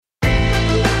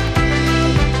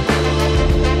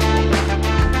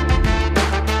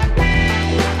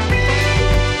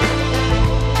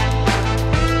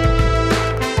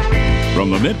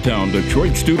Midtown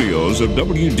Detroit studios of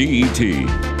WDET.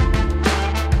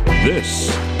 This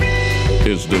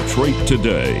is Detroit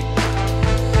Today.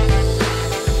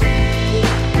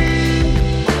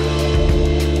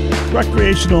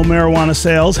 Recreational marijuana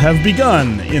sales have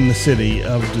begun in the city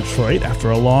of Detroit after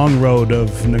a long road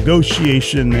of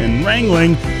negotiation and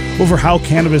wrangling over how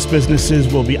cannabis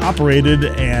businesses will be operated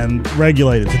and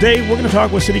regulated. Today, we're going to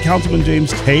talk with City Councilman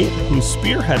James Tate, who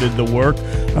spearheaded the work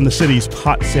on the city's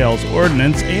pot sales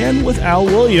ordinance, and with Al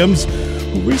Williams,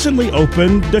 who recently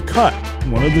opened The Cut,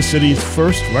 one of the city's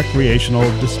first recreational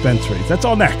dispensaries. That's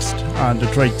all next on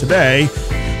Detroit Today.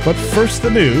 But first,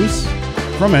 the news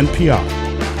from NPR.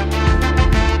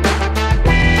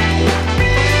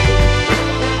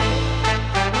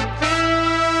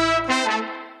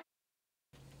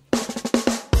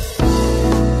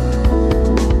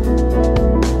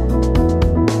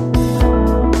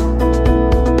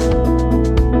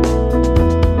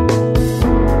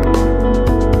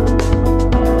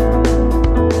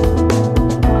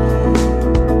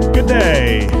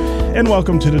 And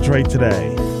welcome to Detroit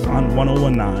Today on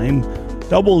 101.9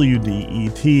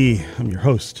 WDET. I'm your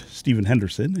host, Stephen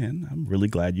Henderson, and I'm really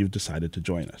glad you've decided to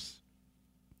join us.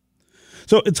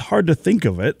 So it's hard to think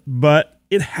of it, but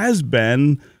it has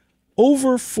been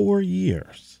over 4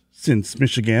 years since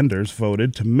Michiganders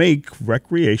voted to make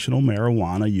recreational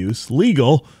marijuana use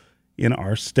legal in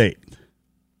our state.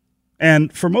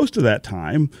 And for most of that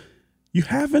time, you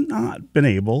haven't not been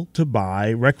able to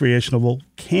buy recreational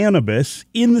cannabis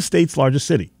in the state's largest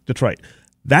city, Detroit.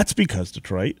 That's because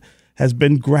Detroit has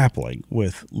been grappling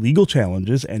with legal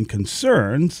challenges and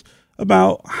concerns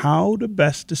about how to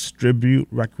best distribute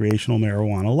recreational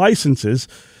marijuana licenses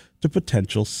to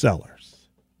potential sellers.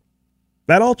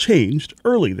 That all changed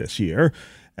early this year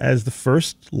as the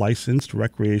first licensed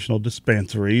recreational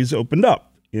dispensaries opened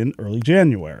up in early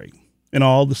January. In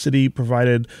all, the city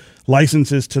provided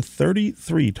licenses to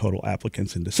 33 total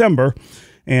applicants in December,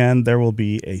 and there will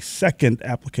be a second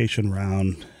application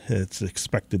round. It's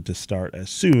expected to start as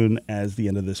soon as the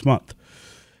end of this month.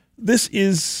 This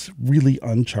is really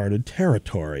uncharted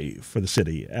territory for the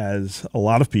city, as a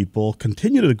lot of people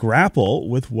continue to grapple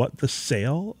with what the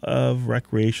sale of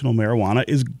recreational marijuana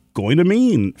is going to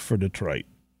mean for Detroit,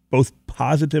 both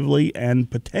positively and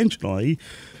potentially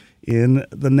in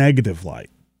the negative light.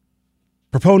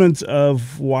 Proponents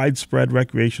of widespread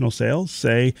recreational sales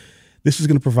say this is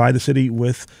going to provide the city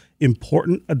with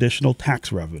important additional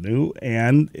tax revenue,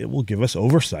 and it will give us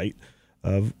oversight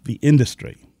of the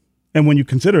industry. And when you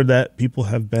consider that people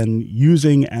have been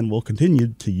using and will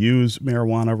continue to use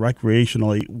marijuana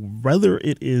recreationally, whether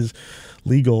it is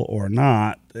legal or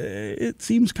not, it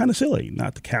seems kind of silly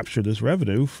not to capture this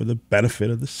revenue for the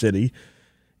benefit of the city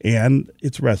and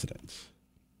its residents.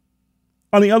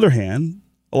 On the other hand,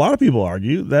 a lot of people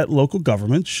argue that local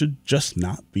governments should just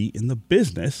not be in the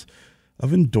business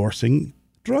of endorsing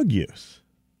drug use.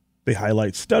 They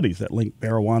highlight studies that link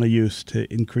marijuana use to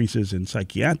increases in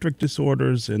psychiatric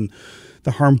disorders and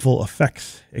the harmful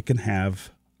effects it can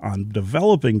have on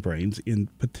developing brains in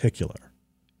particular.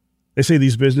 They say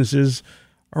these businesses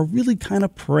are really kind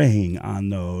of preying on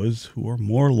those who are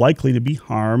more likely to be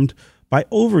harmed by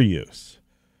overuse,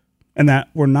 and that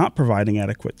we're not providing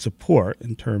adequate support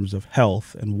in terms of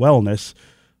health and wellness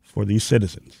for these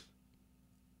citizens.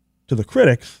 To the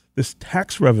critics, this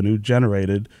tax revenue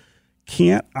generated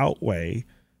can't outweigh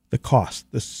the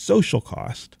cost, the social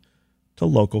cost, to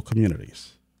local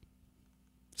communities.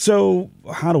 So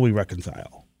how do we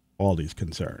reconcile all these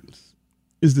concerns?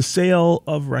 Is the sale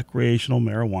of recreational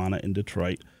marijuana in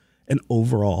Detroit an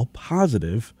overall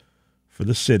positive for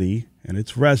the city and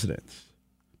its residents?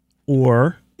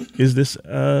 Or is this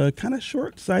a kind of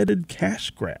short-sighted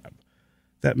cash grab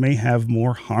that may have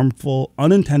more harmful,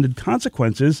 unintended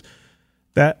consequences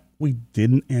that we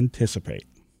didn't anticipate?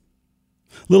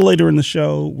 A little later in the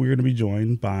show, we're going to be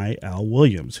joined by Al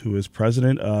Williams, who is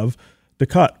president of The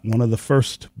Cut, one of the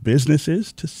first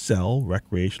businesses to sell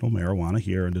recreational marijuana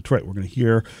here in Detroit. We're going to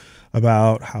hear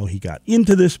about how he got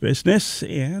into this business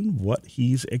and what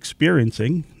he's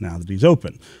experiencing now that he's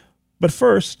open. But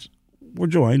first, we're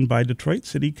joined by Detroit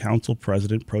City Council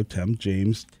President Pro Tem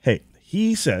James Tate.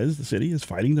 He says the city is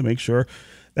fighting to make sure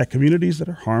that communities that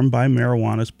are harmed by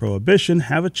marijuana's prohibition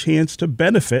have a chance to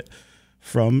benefit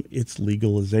from its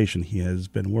legalization. He has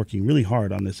been working really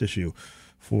hard on this issue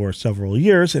for several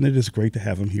years, and it is great to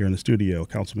have him here in the studio.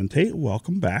 Councilman Tate,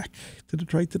 welcome back to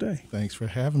Detroit Today. Thanks for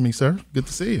having me, sir. Good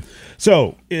to see you.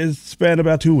 So it's been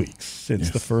about 2 weeks since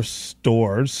the first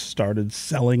stores started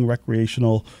selling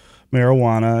recreational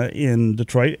marijuana in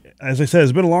Detroit. As I said,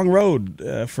 it's been a long road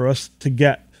for us to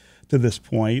get to this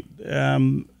point.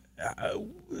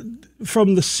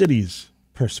 from the city's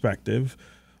perspective,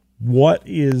 what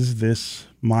is this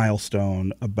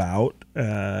milestone about?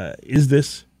 Is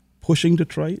this pushing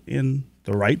Detroit in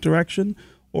the right direction,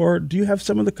 or do you have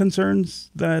some of the concerns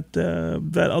that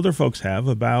other folks have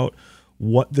about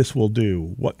what this will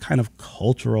do, what kind of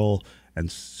cultural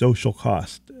and social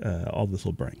cost all this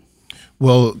will bring?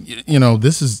 Well,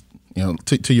 this is,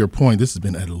 to your point, this has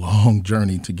been a long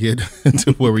journey to get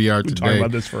to where we are today. We're talking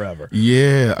about this forever.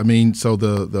 Yeah, I mean, so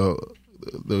the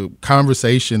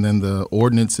conversation and the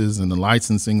ordinances and the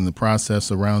licensing and the process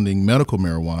surrounding medical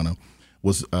marijuana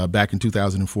was back in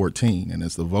 2014, and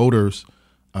as the voters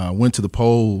went to the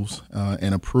polls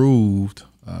and approved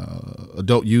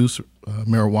adult use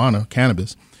marijuana,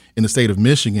 cannabis, in the state of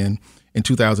Michigan in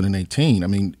 2018. I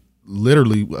mean,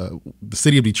 literally, the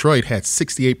city of Detroit had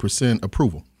 68%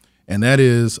 approval, and that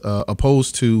is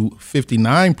opposed to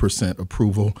 59%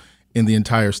 approval in the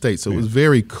entire state. So it was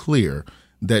very clear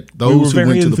that those who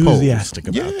went to the polls, enthusiastic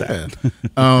about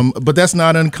that. But that's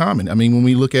not uncommon. I mean, when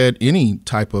we look at any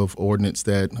type of ordinance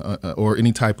that, or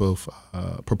any type of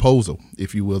proposal,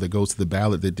 if you will, that goes to the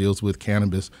ballot that deals with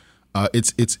cannabis,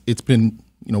 it's been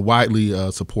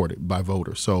widely supported by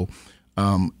voters. So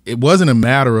it wasn't a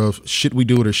matter of should we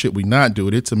do it or should we not do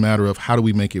it. It's a matter of how do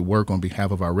we make it work on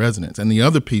behalf of our residents. And the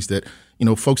other piece that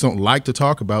folks don't like to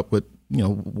talk about, but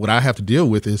what I have to deal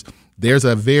with is there's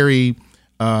a very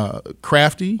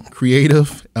crafty,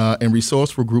 creative, and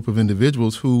resourceful group of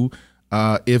individuals who,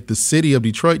 if the city of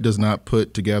Detroit does not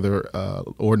put together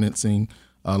ordinancing,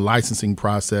 licensing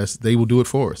process, they will do it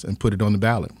for us and put it on the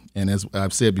ballot. And as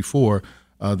I've said before,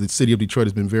 the city of Detroit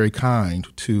has been very kind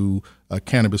to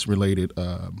cannabis-related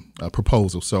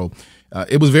proposals. So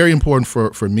it was very important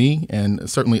for me and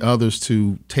certainly others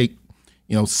to take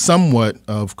somewhat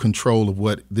of control of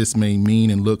what this may mean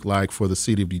and look like for the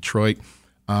city of Detroit.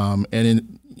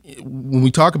 When we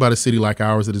talk about a city like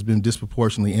ours that has been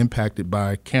disproportionately impacted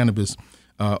by cannabis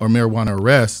or marijuana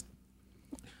arrests,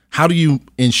 how do you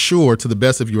ensure to the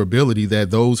best of your ability that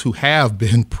those who have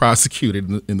been prosecuted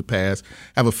in the past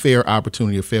have a fair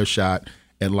opportunity, a fair shot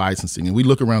at licensing? And we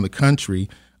look around the country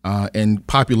and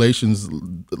populations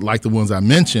like the ones I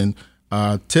mentioned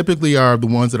typically are the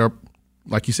ones that are,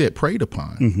 like you said, preyed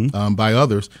upon by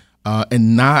others.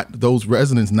 And not those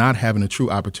residents not having a true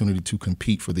opportunity to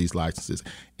compete for these licenses.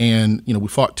 And, we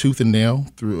fought tooth and nail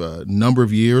through a number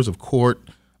of years of court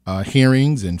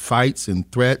hearings and fights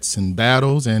and threats and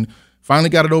battles, and finally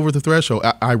got it over the threshold.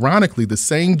 Ironically, the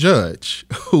same judge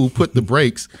who put the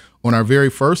brakes on our very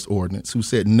first ordinance, who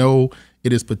said, no,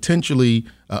 it is potentially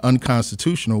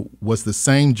unconstitutional, was the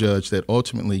same judge that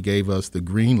ultimately gave us the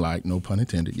green light, no pun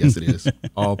intended. Yes, it is,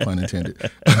 all pun intended.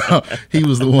 He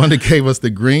was the one that gave us the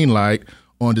green light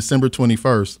on December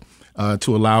 21st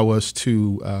to allow us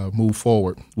to move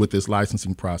forward with this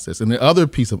licensing process. And the other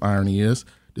piece of irony is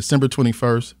December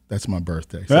 21st, that's my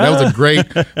birthday. So that was a great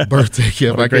birthday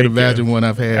gift. I can't imagine one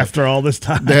I've had. After all this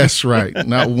time. That's right.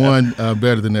 Not one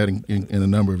better than that in a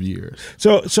number of years.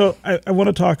 So I want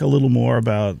to talk a little more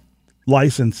about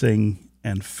licensing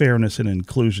and fairness and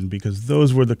inclusion, because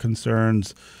those were the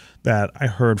concerns that I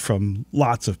heard from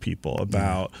lots of people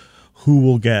about who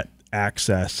will get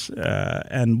access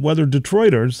and whether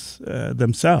Detroiters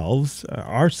themselves,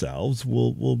 ourselves,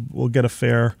 will get a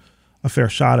fair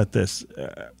shot at this.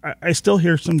 I still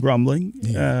hear some grumbling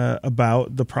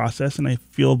about the process, and I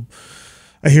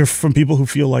hear from people who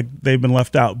feel like they've been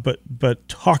left out. But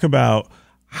talk about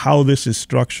how this is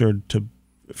structured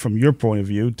from your point of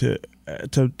view, to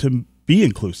be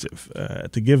inclusive,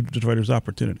 to give Detroiters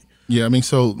opportunity. Yeah, I mean,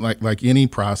 so like any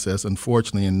process,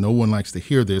 unfortunately, and no one likes to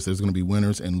hear this, there's going to be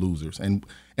winners and losers. And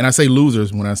I say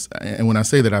losers when I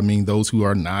say that, I mean those who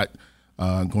are not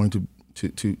going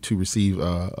to receive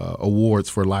awards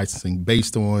for licensing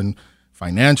based on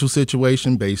financial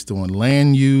situation, based on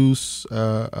land use.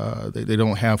 They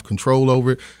don't have control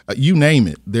over it. You name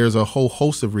it. There's a whole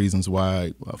host of reasons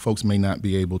why folks may not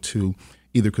be able to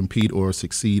either compete or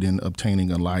succeed in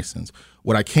obtaining a license.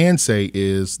 What I can say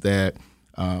is that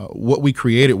what we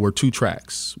created were two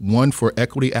tracks. One for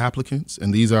equity applicants,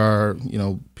 and these are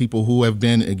people who have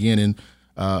been, again, in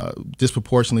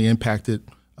disproportionately impacted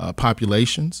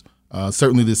populations.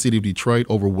 Certainly the city of Detroit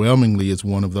overwhelmingly is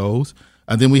one of those.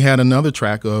 And then we had another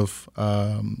track of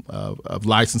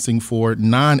licensing for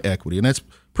non-equity, and that's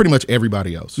pretty much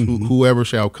everybody else, whoever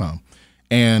shall come.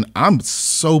 And I'm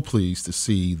so pleased to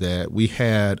see that we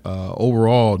had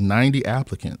overall 90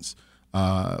 applicants,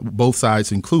 both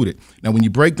sides included. Now, when you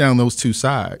break down those two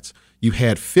sides, you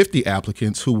had 50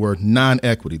 applicants who were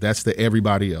non-equity. That's the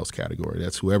everybody else category.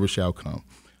 That's whoever shall come.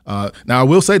 Now, I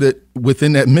will say that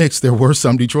within that mix, there were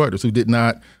some Detroiters who did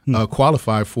not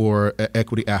qualify for an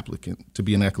equity applicant, to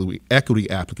be an equity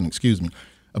applicant, excuse me.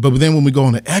 But then when we go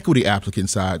on the equity applicant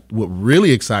side, what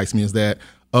really excites me is that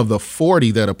of the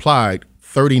 40 that applied,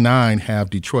 39 have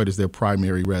Detroit as their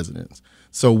primary residence.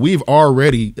 So we've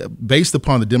already, based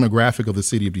upon the demographic of the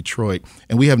city of Detroit,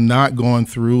 and we have not gone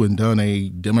through and done a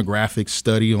demographic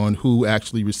study on who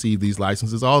actually received these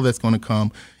licenses. All that's going to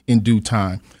come in due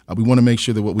time. We want to make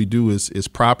sure that what we do is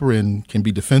proper and can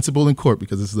be defensible in court,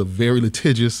 because this is a very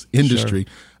litigious industry.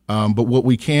 Sure. But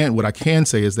what I can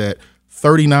say is that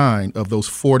 39 of those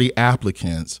 40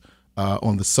 applicants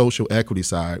on the social equity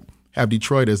side have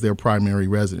Detroit as their primary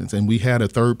residence. And we had a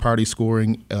third-party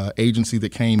scoring agency that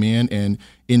came in and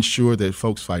ensured that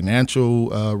folks'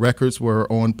 financial records were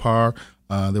on par.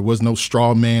 There was no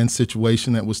straw man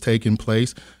situation that was taking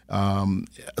place.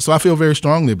 So I feel very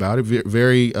strongly about it,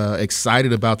 very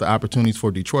excited about the opportunities for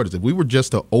Detroiters. If we were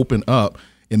just to open up,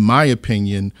 in my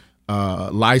opinion,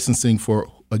 licensing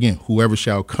for, again, whoever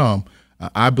shall come,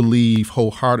 I believe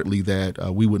wholeheartedly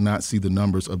that we would not see the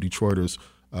numbers of Detroiters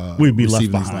we'd be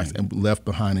left behind. And left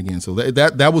behind again. So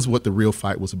that was what the real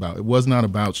fight was about. It was not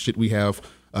about should we have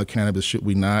cannabis, should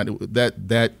we not.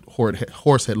 That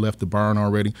horse had left the barn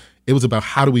already. It was about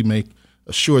how do we make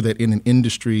sure that in an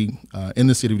industry in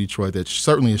the city of Detroit that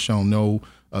certainly has shown no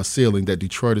ceiling, that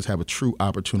Detroiters have a true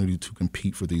opportunity to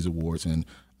compete for these awards. And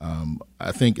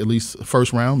I think at least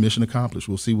first round, mission accomplished.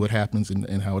 We'll see what happens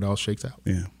and how it all shakes out.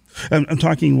 Yeah. I'm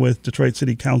talking with Detroit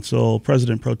City Council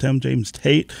President Pro Tem James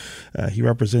Tate. He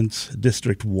represents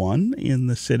District 1 in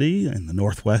the city, in the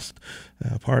northwest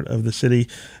part of the city.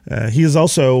 He is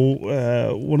also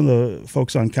one of the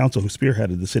folks on council who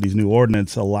spearheaded the city's new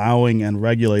ordinance allowing and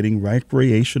regulating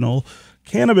recreational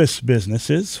cannabis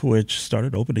businesses, which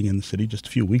started opening in the city just a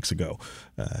few weeks ago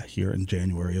here in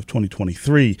January of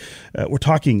 2023. We're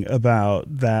talking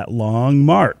about that long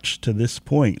march to this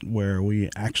point where we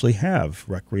actually have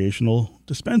recreational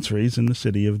dispensaries in the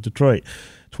city of Detroit.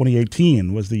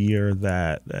 2018 was the year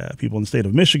that people in the state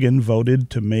of Michigan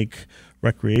voted to make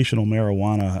recreational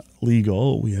marijuana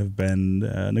legal. We have been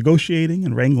negotiating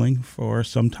and wrangling for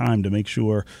some time to make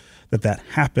sure that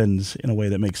happens in a way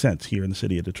that makes sense here in the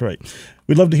city of Detroit.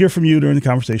 We'd love to hear from you during the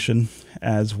conversation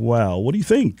as well. What do you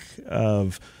think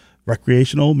of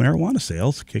recreational marijuana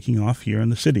sales kicking off here in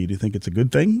the city? Do you think it's a good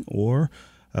thing or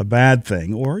a bad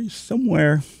thing, or are you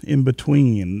somewhere in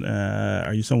between?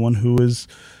 Are you someone who is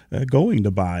going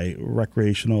to buy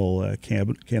recreational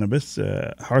cannabis?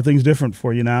 How are things different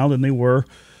for you now than they were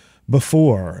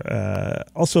before?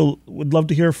 Also, would love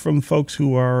to hear from folks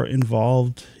who are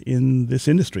involved in this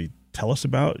industry. Tell us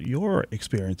about your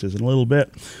experiences in a little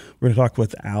bit. We're going to talk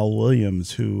with Al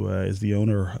Williams, who is the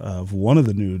owner of one of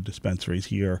the new dispensaries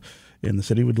here in the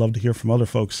city. We'd love to hear from other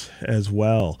folks as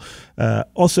well.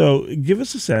 Also, give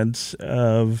us a sense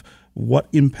of what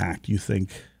impact you think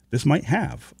this might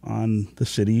have on the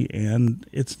city and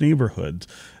its neighborhoods.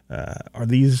 Are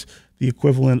these the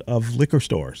equivalent of liquor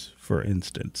stores, for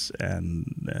instance, and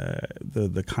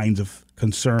the kinds of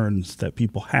concerns that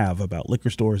people have about liquor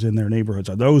stores in their neighborhoods?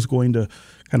 Are those going to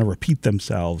kind of repeat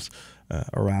themselves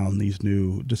around these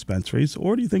new dispensaries?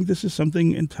 Or do you think this is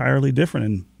something entirely different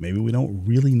and maybe we don't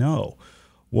really know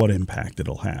what impact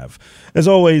it'll have? As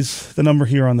always, the number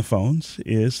here on the phones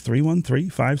is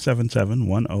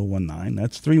 313-577-1019.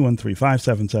 That's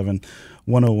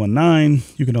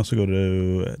 313-577-1019. You can also go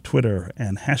to Twitter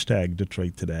and hashtag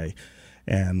Detroit Today,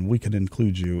 and we can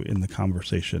include you in the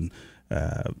conversation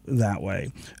that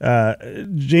way.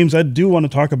 James, I do want to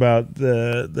talk about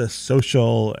the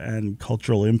social and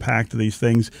cultural impact of these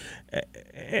things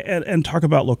and talk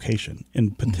about location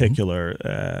in particular.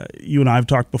 Mm-hmm. You and I have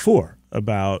talked before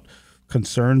about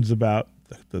concerns about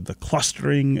the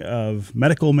clustering of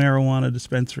medical marijuana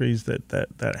dispensaries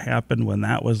that happened when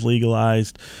that was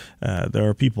legalized. There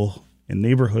are people in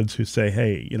neighborhoods who say,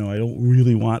 hey, I don't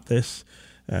really want this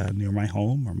near my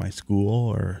home or my school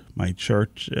or my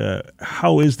church.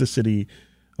 How is the city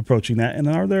approaching that? And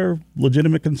are there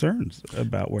legitimate concerns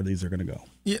about where these are going to go?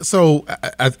 Yeah, so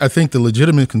I think the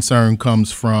legitimate concern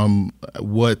comes from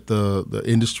what the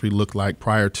industry looked like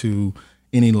prior to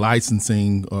any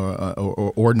licensing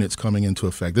or ordinance coming into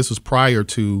effect. This was prior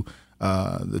to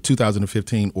the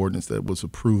 2015 ordinance that was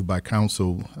approved by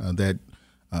council that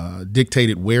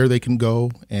dictated where they can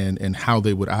go and how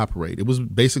they would operate. It was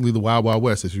basically the Wild Wild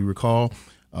West. As you recall,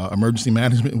 emergency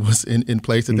management was in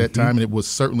place at that time, and it was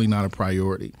certainly not a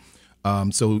priority.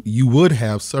 So you would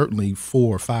have certainly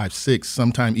 4, 5, 6,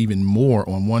 sometime even more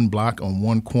on one block, on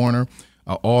one corner,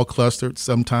 all clustered.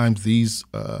 Sometimes these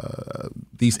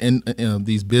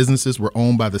businesses were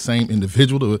owned by the same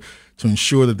individual to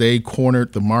ensure that they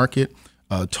cornered the market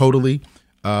totally.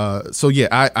 So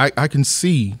yeah, I can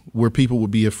see where people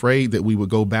would be afraid that we would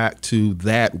go back to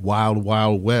that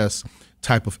wild west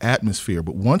type of atmosphere.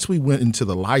 But once we went into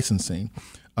the licensing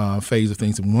phase of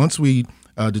things, and once we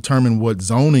determined what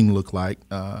zoning looked like,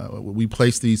 we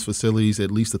placed these facilities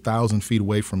at least 1,000 feet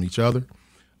away from each other,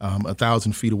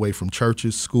 1,000 feet away from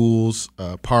churches, schools,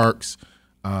 parks.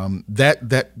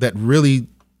 That really,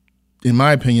 in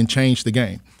my opinion, changed the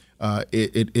game.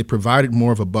 It provided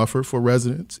more of a buffer for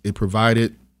residents. It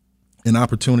provided an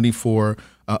opportunity for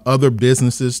other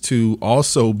businesses to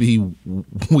also be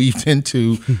weaved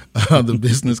into the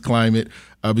business climate,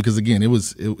 because again, it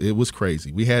was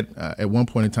crazy. We had at one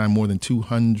point in time more than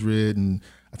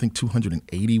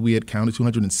 280 we had counted,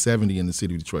 270 in the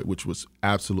city of Detroit, which was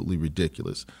absolutely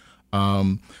ridiculous.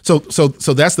 So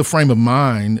that's the frame of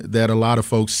mind that a lot of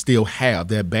folks still have,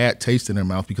 that bad taste in their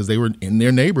mouth because they were in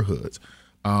their neighborhoods.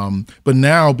 But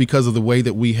now, because of the way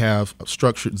that we have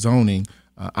structured zoning,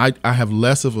 I have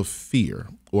less of a fear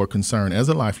or concern as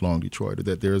a lifelong Detroiter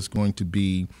that there's going to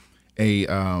be a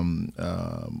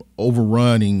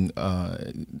overrunning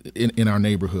in our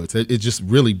neighborhoods. It's just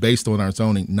really, based on our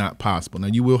zoning, not possible. Now,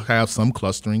 you will have some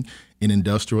clustering in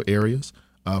industrial areas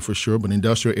for sure, but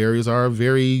industrial areas are a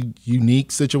very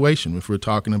unique situation. If we're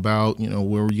talking about,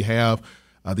 where you have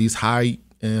these high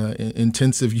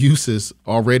intensive uses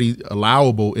already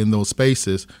allowable in those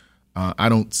spaces, I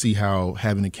don't see how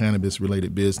having a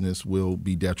cannabis-related business will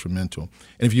be detrimental.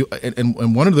 And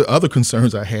and one of the other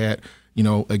concerns I had,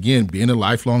 again, being a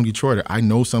lifelong Detroiter, I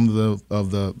know some of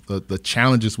the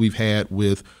challenges we've had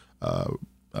with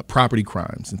property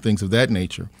crimes and things of that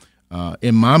nature.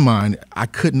 In my mind, I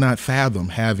could not fathom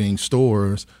having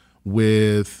stores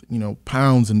with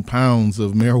pounds and pounds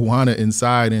of marijuana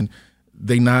inside and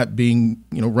they not being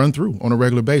run through on a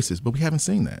regular basis. But we haven't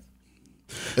seen that.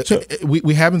 So,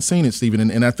 we haven't seen it,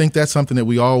 Stephen, and I think that's something that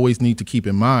we always need to keep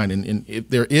in mind. And if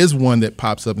there is one that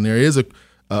pops up, and there is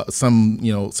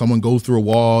someone goes through a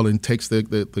wall and takes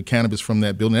the cannabis from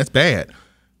that building, that's bad.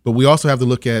 But we also have to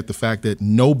look at the fact that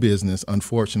no business,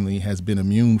 unfortunately, has been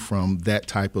immune from that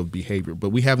type of behavior. But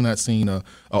we have not seen a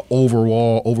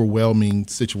overall overwhelming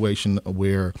situation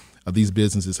where these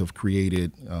businesses have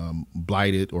created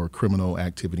blighted or criminal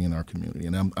activity in our community,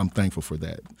 and I'm thankful for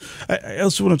that. I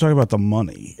also want to talk about the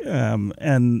money,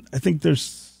 and I think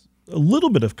there's a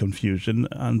little bit of confusion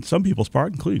on some people's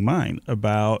part, including mine,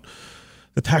 about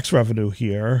the tax revenue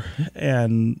here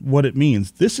and what it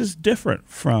means. This is different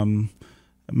from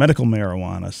medical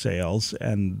marijuana sales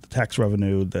and the tax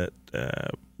revenue that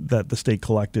the state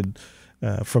collected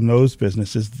from those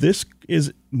businesses. This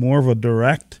is more of a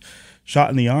direct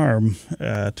shot in the arm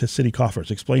to city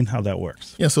coffers. Explain how that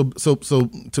works. Yeah, so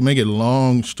to make it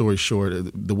long story short,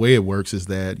 the way it works is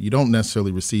that you don't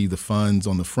necessarily receive the funds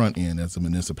on the front end as a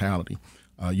municipality.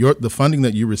 The funding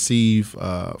that you receive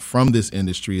from this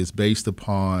industry is based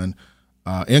upon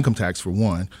income tax for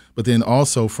one, but then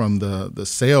also from the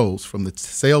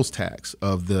sales tax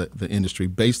of the industry,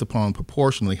 based upon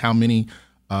proportionally how many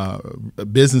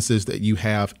businesses that you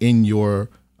have in your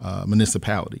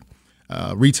municipality.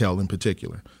 Retail in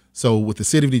particular. So with the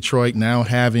city of Detroit now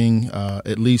having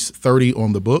at least 30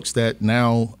 on the books, that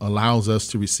now allows us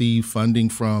to receive funding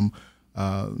from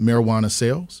marijuana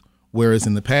sales, whereas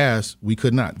in the past we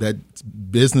could not. That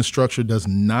business model, does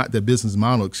not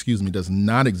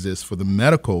exist for the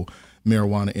medical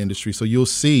marijuana industry. So you'll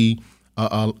see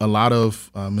a lot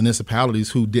of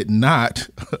municipalities who did not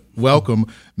welcome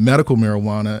medical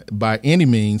marijuana by any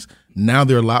means. Now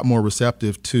they're a lot more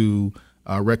receptive to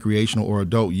recreational or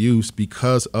adult use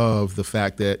because of the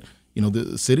fact that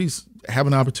the cities have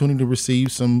an opportunity to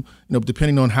receive some,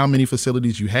 depending on how many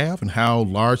facilities you have and how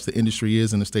large the industry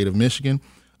is in the state of Michigan,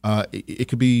 it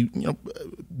could be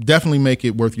definitely make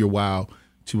it worth your while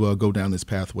to go down this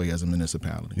pathway as a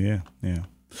municipality. Yeah.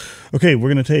 Okay,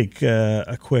 we're going to take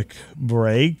a quick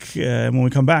break, and when we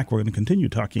come back, we're going to continue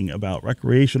talking about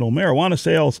recreational marijuana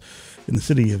sales in the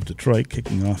city of Detroit,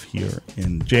 kicking off here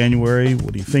in January.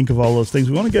 What do you think of all those things?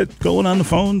 We want to get going on the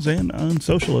phones and on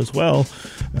social as well.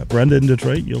 Brenda in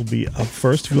Detroit, you'll be up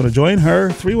first. If you want to join her,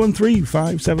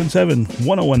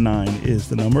 313-577-1019 is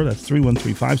the number. That's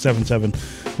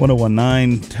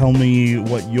 313-577-1019. Tell me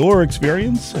what your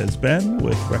experience has been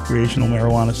with recreational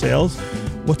marijuana sales.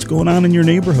 What's going on in your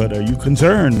neighborhood? Are you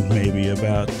concerned maybe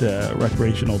about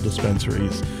recreational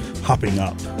dispensaries hopping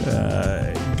up?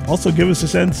 Also give us a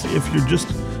sense if you're just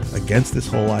against this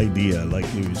whole idea. Like,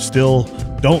 you still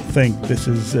don't think this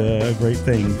is a great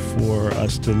thing for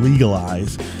us to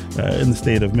legalize in the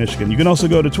state of Michigan. You can also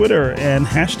go to Twitter and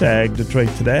hashtag Detroit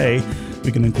Today.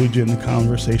 We can include you in the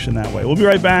conversation that way. We'll be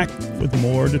right back with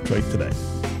more Detroit Today.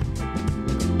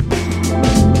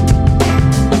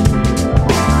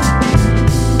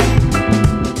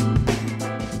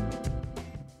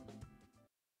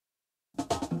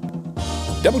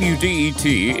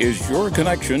 WDET is your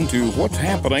connection to what's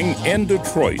happening in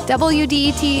Detroit.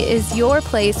 WDET is your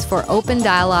place for open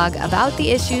dialogue about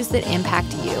the issues that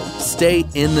impact you. Stay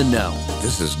in the know.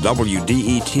 This is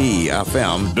WDET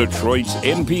FM, Detroit's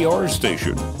NPR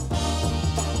station.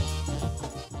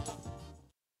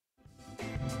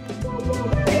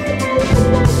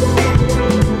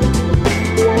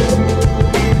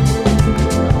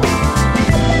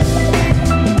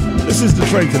 This is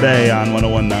Detroit Today on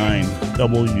 1019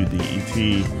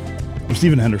 WDET. I'm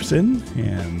Stephen Henderson,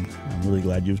 and I'm really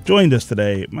glad you've joined us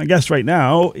today. My guest right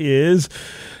now is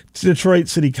Detroit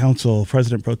City Council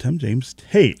President Pro Tem James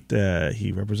Tate.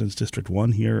 He represents District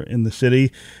 1 here in the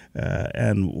city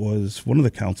and was one of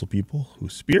the council people who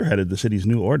spearheaded the city's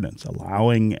new ordinance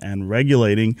allowing and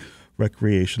regulating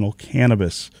recreational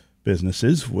cannabis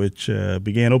businesses, which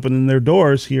began opening their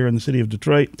doors here in the city of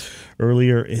Detroit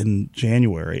earlier in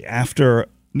January. After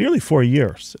nearly 4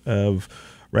 years of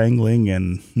wrangling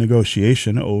and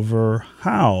negotiation over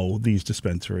how these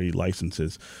dispensary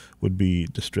licenses would be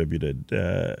distributed.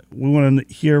 We want to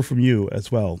hear from you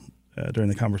as well during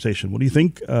the conversation. What do you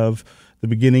think of the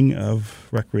beginning of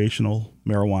recreational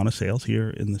marijuana sales here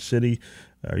in the city?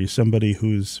 Are you somebody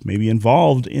who's maybe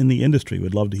involved in the industry?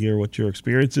 We'd love to hear what your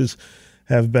experiences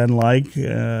have been like.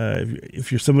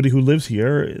 If you're somebody who lives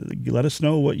here, let us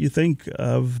know what you think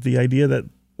of the idea that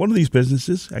one of these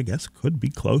businesses, I guess, could be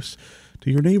close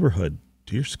to your neighborhood,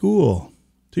 to your school,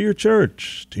 to your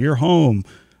church, to your home.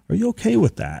 Are you okay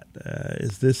with that?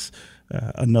 Is this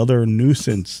another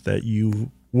nuisance that you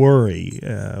worry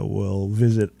will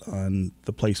visit on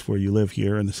the place where you live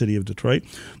here in the city of Detroit?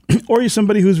 Or are you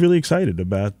somebody who's really excited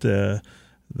about the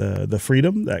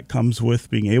freedom that comes with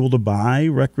being able to buy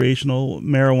recreational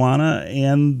marijuana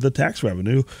and the tax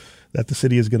revenue that the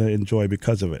city is going to enjoy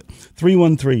because of it?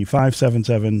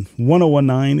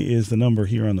 313-577-1019 is the number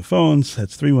here on the phones.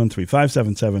 That's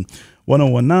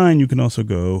 313-577-1019. You can also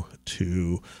go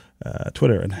to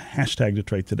Twitter and hashtag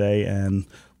Detroit Today, and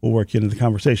we'll work you into the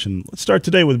conversation. Let's start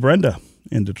today with Brenda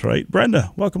in Detroit.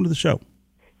 Brenda, welcome to the show.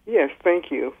 Yes, thank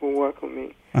you for welcoming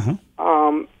me. Uh-huh.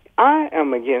 I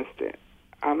am against it.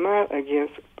 I'm not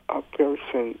against a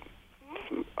person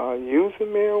using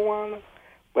marijuana,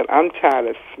 but I'm tired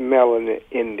of smelling it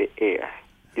in the air.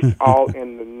 It's all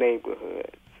in the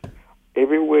neighborhoods.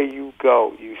 Everywhere you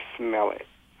go, you smell it.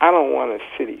 I don't want a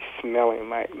city smelling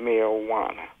like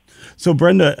marijuana. So,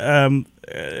 Brenda,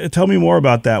 tell me more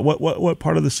about that. What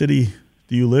part of the city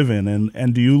do you live in?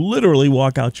 And do you literally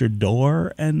walk out your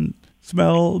door and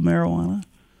smell marijuana?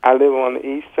 I live on the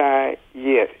east side,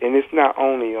 yes, and it's not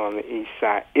only on the east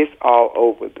side. It's all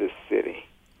over the city.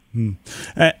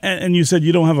 And you said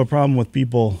you don't have a problem with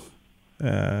people,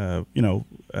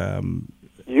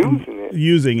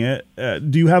 using it.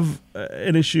 Do you have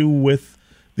an issue with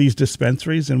these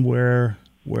dispensaries and where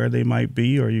they might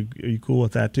be? Or are you cool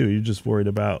with that too? You're just worried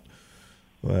about,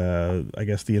 I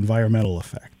guess, the environmental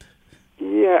effect.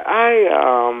 Yeah,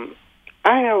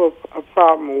 I have a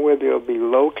problem where they'll be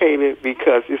located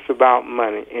because it's about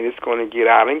money and it's going to get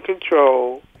out of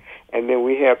control, and then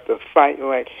we have to fight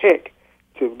like heck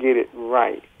to get it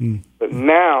right. But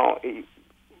now,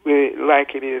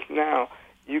 like it is now,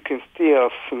 you can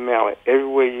still smell it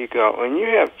everywhere you go. And you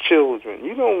have children.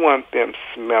 You don't want them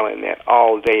smelling that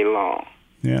all day long.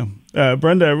 Yeah.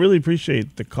 Brenda, I really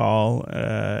appreciate the call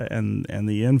and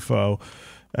the info.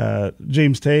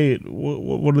 James Tate,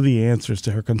 what are the answers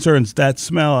to her concerns? That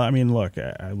smell, I mean, look,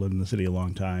 I lived in the city a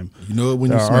long time. You know it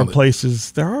when you smell it.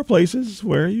 There are places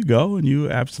where you go and you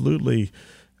absolutely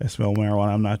smell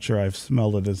marijuana. I'm not sure I've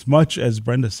smelled it as much as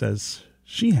Brenda says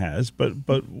she has, but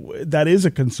that is a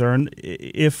concern.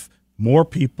 If more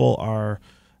people are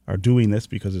doing this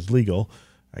because it's legal,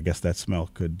 I guess that smell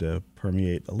could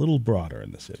permeate a little broader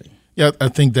in the city. Yeah, I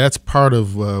think that's part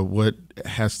of what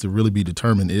has to really be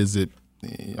determined.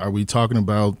 Are we talking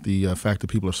about the fact that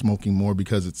people are smoking more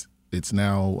because it's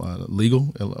now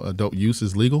legal, adult use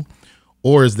is legal?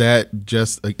 Or is that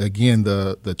just, again,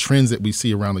 the trends that we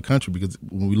see around the country? Because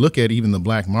when we look at even the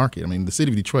black market, I mean, the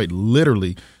city of Detroit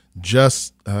literally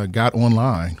just got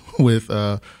online with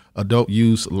adult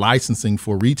use licensing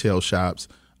for retail shops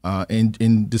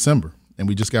in December. And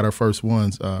we just got our first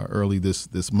ones early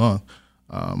this month.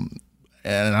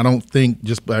 And I don't think,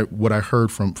 just by what I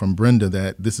heard from Brenda,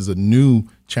 that this is a new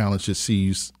challenge that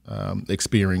she's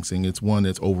experiencing. It's one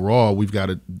that's overall we've got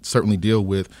to certainly deal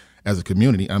with as a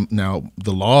community. Now,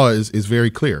 the law is very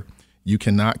clear. You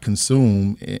cannot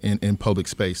consume in public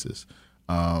spaces.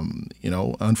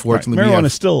 Unfortunately, marijuana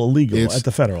is still illegal at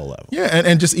the federal level. Yeah,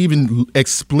 and just even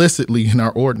explicitly in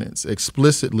our ordinance,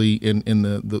 explicitly in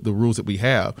the rules that we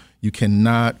have, you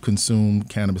cannot consume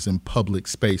cannabis in public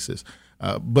spaces.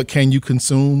 But can you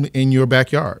consume in your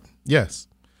backyard? Yes.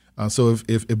 So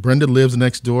if Brenda lives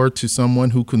next door to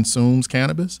someone who consumes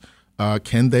cannabis,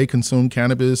 can they consume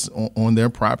cannabis on their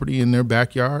property in their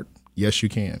backyard? Yes, you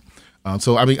can.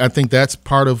 So I think that's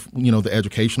part of the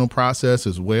educational process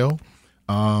as well.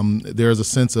 There's a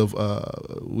sense of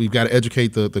we've got to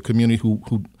educate the community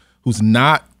who's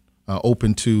not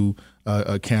open to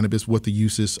cannabis, what the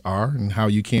uses are and how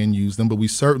you can use them. But we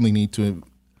certainly need to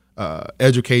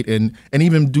educate and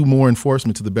even do more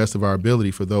enforcement to the best of our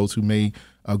ability for those who may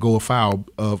go afoul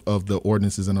of the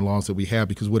ordinances and the laws that we have,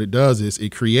 because what it does is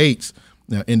it creates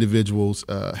individuals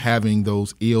having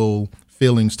those ill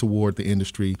feelings toward the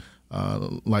industry,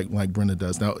 like Brenda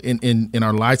does. Now, in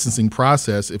our licensing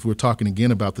process, if we're talking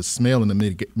again about the smell and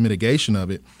the mitigation of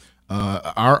it,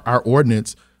 our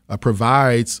ordinance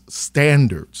provides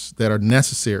standards that are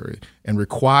necessary and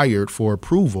required for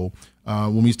approval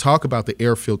when we talk about the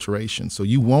air filtration. So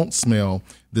you won't smell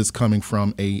this coming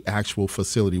from a actual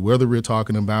facility, whether we're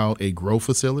talking about a grow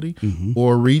facility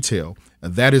or retail.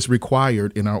 That is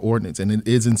required in our ordinance, and it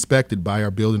is inspected by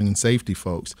our building and safety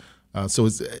folks. So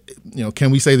it's,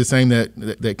 can we say the same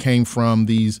that came from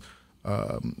these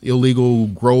illegal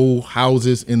grow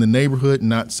houses in the neighborhood?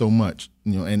 Not so much.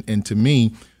 And to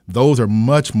me, those are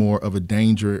much more of a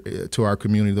danger to our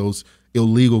community. Those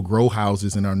illegal grow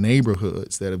houses in our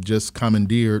neighborhoods that have just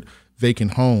commandeered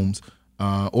vacant homes,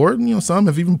 or some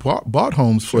have even bought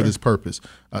homes for this purpose.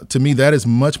 To me, that is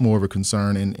much more of a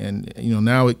concern, and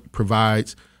now it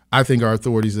provides, I think, our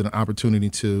authorities an opportunity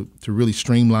to really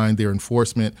streamline their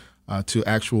enforcement to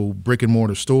actual brick and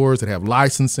mortar stores that have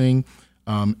licensing,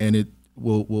 and it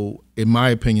will, in my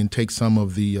opinion, take some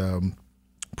of the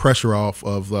pressure off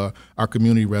of our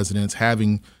community residents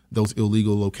having those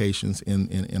illegal locations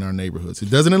in our neighborhoods. It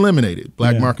doesn't eliminate it.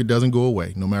 Black market doesn't go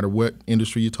away, no matter what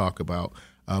industry you talk about,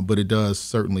 but it does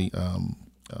certainly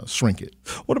shrink it.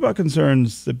 What about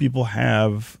concerns that people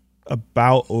have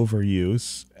about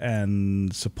overuse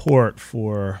and support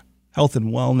for health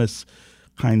and wellness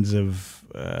kinds of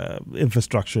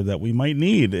infrastructure that we might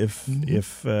need if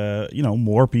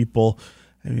more people?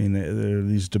 I mean, there are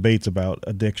these debates about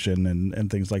addiction and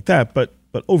things like that, but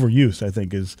overuse, I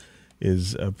think,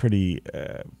 is a pretty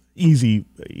easy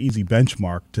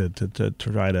benchmark to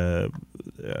try to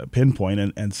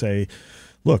pinpoint and say,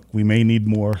 look, we may need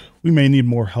more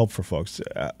help for folks.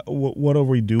 What are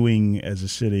we doing as a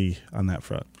city on that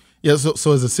front? Yeah,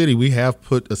 so as a city, we have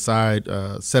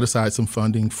set aside some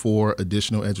funding for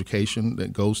additional education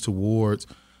that goes towards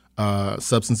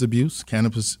substance abuse,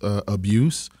 cannabis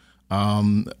abuse.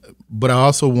 But I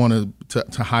also want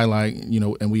to highlight,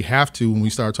 and we have to, when we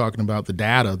start talking about the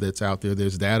data that's out there,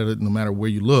 there's data that no matter where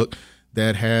you look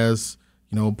that has,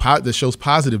 that shows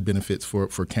positive benefits for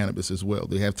cannabis as well.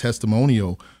 They have testimonies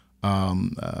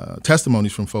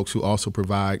from folks who also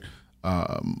provide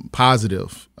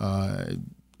positive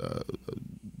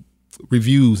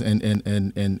reviews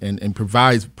and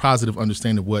provides positive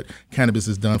understanding of what cannabis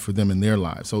has done for them in their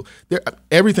lives. So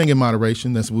everything in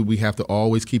moderation. That's what we have to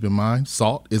always keep in mind.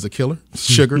 Salt is a killer.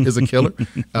 Sugar is a killer.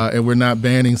 And we're not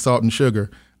banning salt and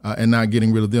sugar and not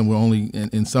getting rid of them. We're only,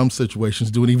 in some situations,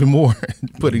 doing even more,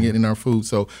 putting it in our food.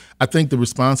 So I think the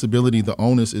responsibility, the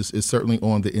onus is certainly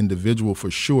on the individual for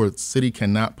sure. The city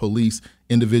cannot police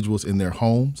individuals in their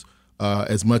homes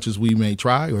as much as we may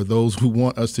try, or those who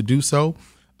want us to do so.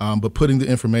 But putting the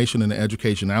information and the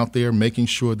education out there, making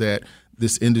sure that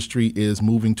this industry is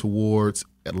moving towards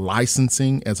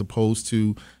licensing as opposed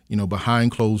to,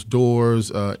 behind closed doors,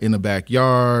 in a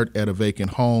backyard, at a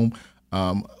vacant home.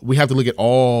 We have to look at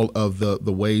all of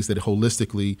the ways that it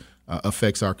holistically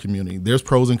affects our community. There's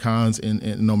pros and cons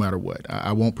in no matter what.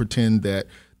 I won't pretend that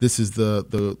this is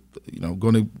the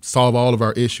going to solve all of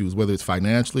our issues, whether it's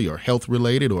financially or health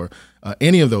related or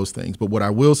any of those things. But what I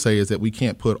will say is that we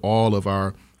can't put all of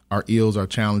our ills, our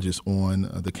challenges on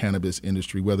the cannabis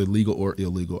industry, whether legal or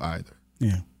illegal either.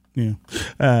 Yeah.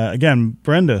 Again,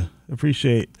 Brenda,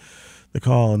 appreciate the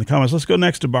call and the comments. Let's go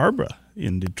next to Barbara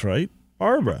in Detroit.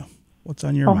 Barbara, what's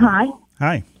on your mind?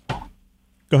 Hi.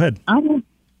 Go ahead.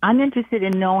 I'm interested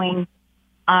in knowing,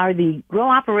 are the grow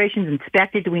operations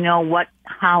inspected? Do we know what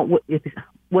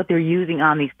they're using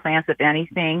on these plants, if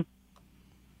anything?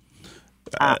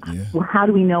 How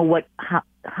do we know what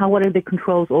are the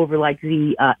controls over like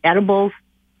the edibles?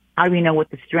 How do we know what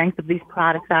the strength of these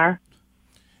products are?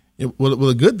 Well,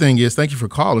 the good thing is, thank you for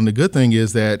calling. The good thing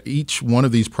is that each one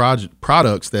of these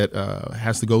products that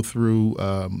has to go through,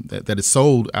 that is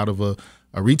sold out of a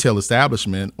retail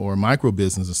establishment or a micro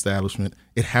business establishment,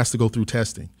 it has to go through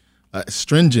testing,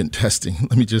 stringent testing,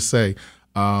 let me just say.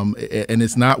 And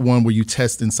it's not one where you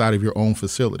test inside of your own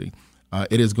facility.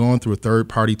 It is going through a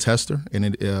third-party tester,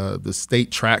 and the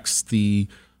state tracks the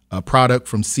product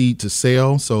from seed to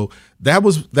sale. So that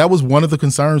was one of the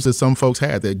concerns that some folks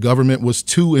had, that government was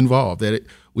too involved, that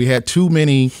we had too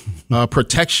many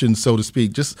protections, so to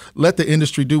speak. Just let the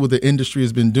industry do what the industry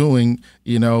has been doing,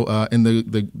 in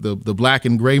the black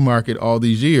and gray market all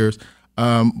these years.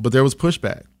 But there was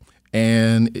pushback.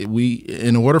 And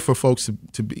in order for folks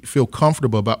to feel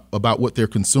comfortable about what they're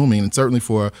consuming, and certainly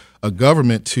for a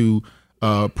government to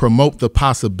promote the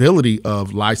possibility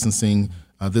of licensing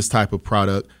this type of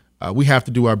product, we have to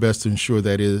do our best to ensure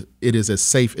that it is as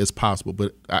safe as possible.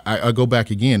 But I go back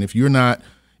again: if you're not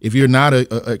an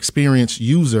experienced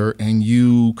user and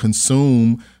you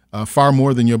consume far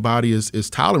more than your body is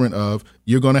tolerant of,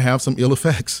 you're going to have some ill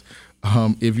effects.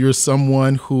 If you're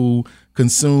someone who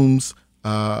consumes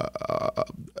on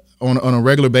a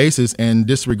regular basis and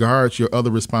disregards your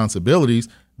other responsibilities,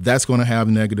 that's going to have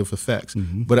negative effects.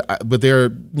 Mm-hmm. But there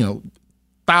are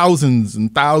thousands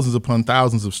and thousands upon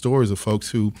thousands of stories of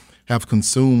folks who have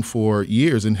consumed for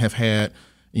years and have had,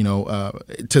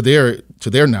 to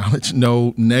their knowledge,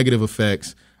 no negative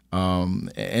effects.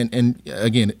 And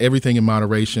again, everything in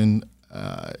moderation,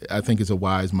 I think, is a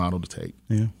wise model to take.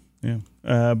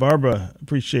 Yeah. Barbara,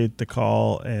 appreciate the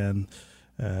call and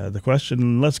the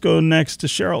question. Let's go next to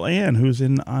Cheryl Ann, who's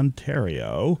in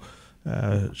Ontario.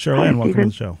 Cheryl Ann, welcome to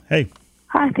the show. Hey.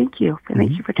 Hi, thank you.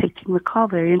 Thank you for taking the call.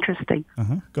 Very interesting.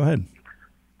 Go ahead.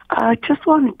 I just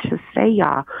wanted to say,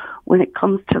 when it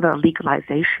comes to the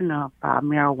legalization of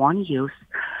marijuana use,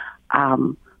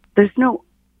 there's no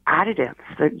additives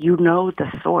that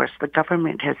the source. The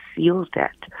government has sealed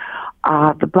it.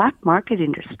 The black market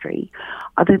industry,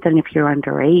 other than if you're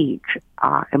underage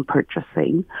and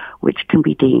purchasing, which can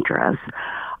be dangerous,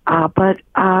 but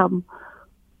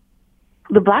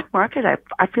the black market,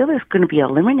 I feel, is going to be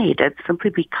eliminated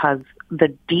simply because the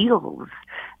deals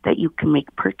that you can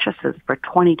make purchases for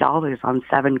 $20 on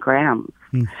 7 grams.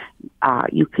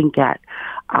 You can get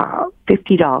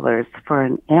 $50 for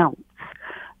an ounce.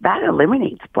 That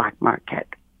eliminates black market.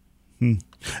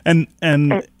 And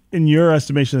in your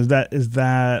estimation, is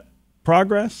that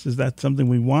progress? Is that something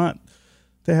we want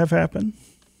to have happen?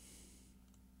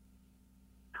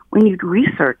 When you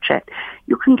research it,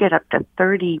 you can get up to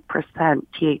 30%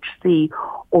 THC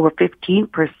or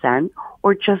 15%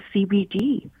 or just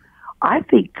CBD. I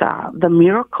think the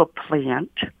Miracle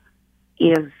Plant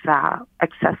is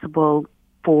accessible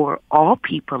for all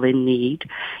people in need.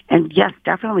 And yes,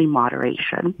 definitely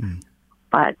moderation.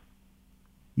 But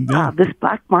this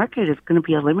black market is going to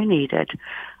be eliminated.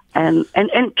 And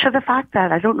to the fact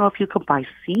that I don't know if you can buy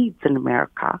seeds in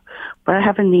America, but I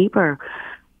have a neighbor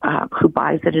who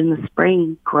buys it in the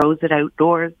spring, grows it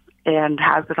outdoors, and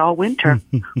has it all winter.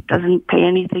 Doesn't pay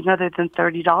anything other than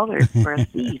 $30 for a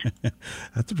seed.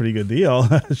 That's a pretty good deal.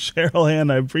 Cheryl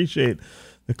Ann, I appreciate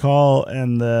the call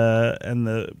and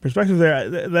the perspective there.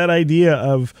 That idea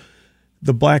of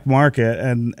the black market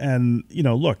and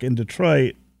look, in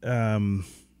Detroit,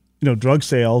 drug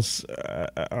sales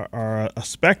are a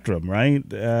spectrum, right?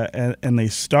 And they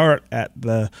start at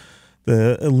the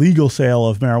illegal sale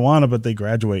of marijuana, but they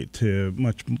graduate to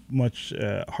much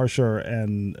harsher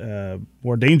and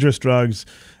more dangerous drugs.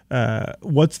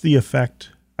 What's the effect,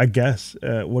 I guess?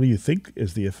 What do you think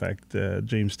is the effect,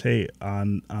 James Tate,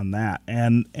 on that?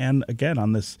 And again,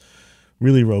 on this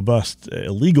really robust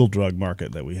illegal drug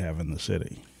market that we have in the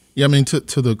city? Yeah, I mean, to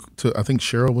I think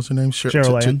Cheryl, what's her name?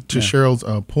 Cheryl Ann. To Cheryl's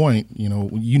point, you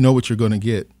know what you're going to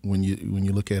get when you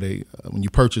look at when you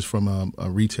purchase from a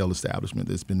retail establishment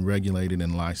that's been regulated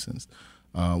and licensed.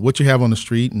 What you have on the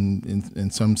street and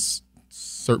in some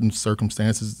certain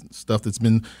circumstances, stuff that's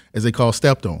been, as they call,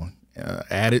 stepped on,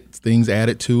 things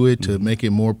added to it to make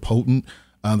it more potent.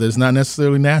 That's not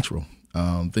necessarily natural.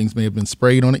 Things may have been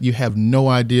sprayed on it. You have no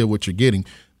idea what you're getting.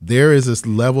 There is this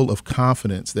level of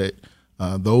confidence that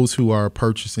those who are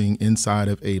purchasing inside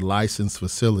of a licensed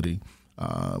facility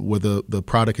where the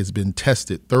product has been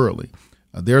tested thoroughly,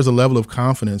 there's a level of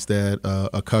confidence that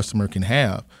a customer can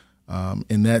have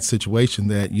in that situation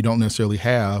that you don't necessarily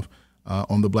have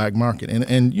on the black market.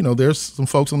 And there's some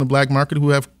folks on the black market who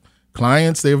have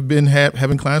clients, they've been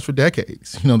having clients for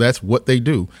decades. That's what they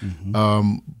do.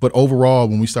 But overall,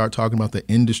 when we start talking about the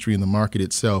industry and the market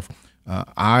itself,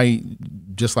 I,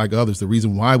 just like others, the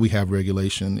reason why we have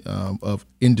regulation of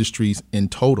industries in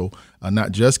total,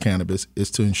 not just cannabis,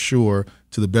 is to ensure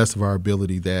to the best of our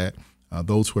ability that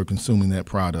those who are consuming that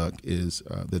product is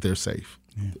that they're safe.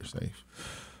 Yeah. They're safe.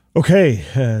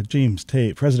 Okay, James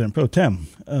Tate, President Pro Tem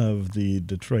of the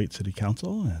Detroit City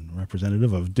Council and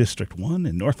representative of District 1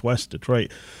 in Northwest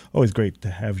Detroit. Always great to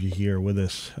have you here with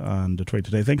us on Detroit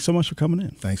Today. Thanks so much for coming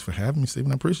in. Thanks for having me,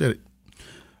 Stephen. I appreciate it.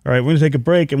 All right, we're going to take a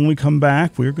break, and when we come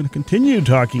back, we're going to continue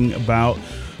talking about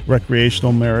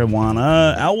recreational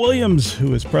marijuana. Al Williams,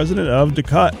 who is president of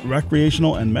DeCut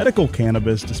Recreational and Medical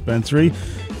Cannabis Dispensary,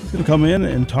 is going to come in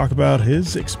and talk about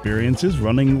his experiences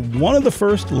running one of the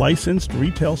first licensed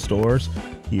retail stores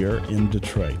here in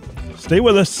Detroit. Stay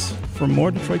with us for more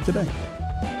Detroit Today.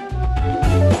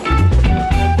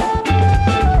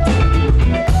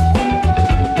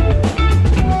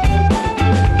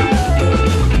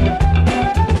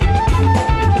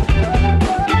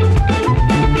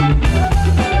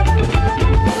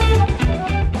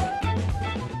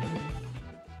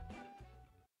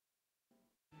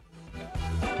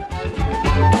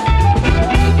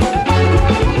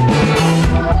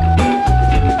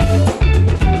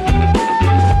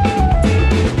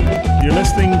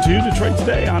 Detroit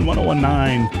Today on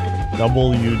 101.9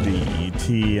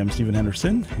 WDET. I'm Stephen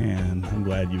Henderson, and I'm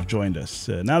glad you've joined us.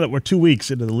 Now that we're 2 weeks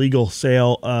into the legal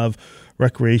sale of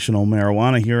recreational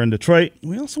marijuana here in Detroit,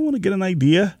 we also want to get an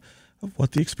idea of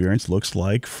what the experience looks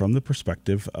like from the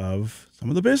perspective of some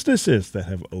of the businesses that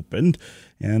have opened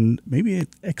and maybe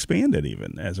expanded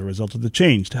even as a result of the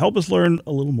change. To help us learn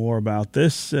a little more about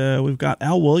this, we've got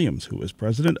Al Williams, who is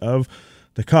president of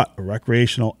DeCut, a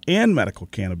recreational and medical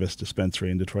cannabis dispensary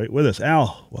in Detroit, with us.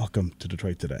 Al, welcome to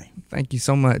Detroit Today. Thank you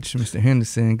so much, Mr.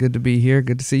 Henderson. Good to be here.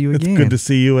 Good to see you again. It's good to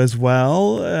see you as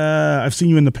well. I've seen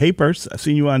you in the papers. I've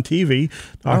seen you on TV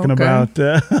talking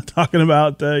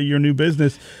about your new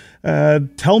business.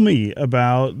 Tell me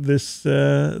about this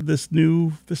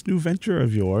new venture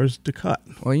of yours,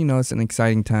 DeCut. Well, it's an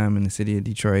exciting time in the city of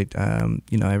Detroit.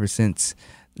 Ever since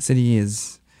the city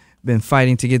has been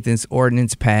fighting to get this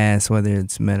ordinance passed, whether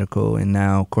it's medical and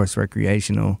now, of course,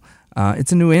 recreational.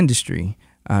 It's a new industry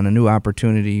and a new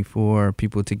opportunity for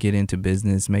people to get into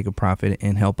business, make a profit,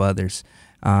 and help others.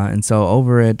 And so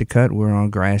over at DeCut, we're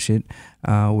on Gratiot.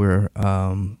 We're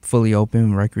fully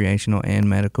open, recreational and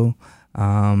medical.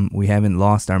 We haven't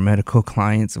lost our medical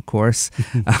clients, of course.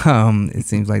 It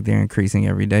seems like they're increasing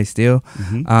every day still.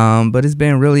 But it's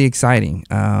been really exciting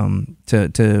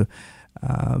to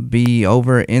be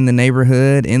over in the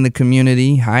neighborhood, in the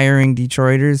community, hiring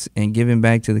Detroiters and giving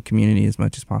back to the community as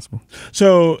much as possible.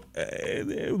 So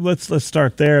let's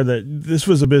start there. That this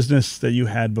was a business that you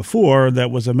had before that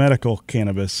was a medical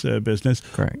cannabis business.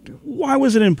 Correct. Why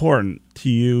was it important to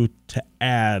you to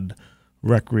add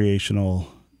recreational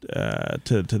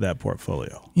to that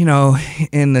portfolio?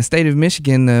 In the state of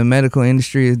Michigan, the medical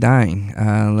industry is dying.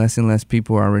 Less and less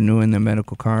people are renewing their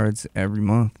medical cards every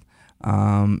month.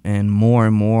 And more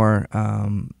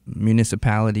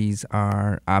municipalities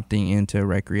are opting into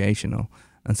recreational.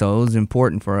 And so it was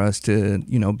important for us to,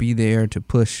 be there to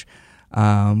push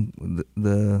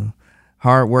the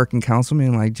hard-working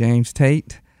councilman like James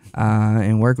Tate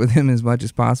and work with him as much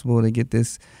as possible to get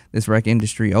this rec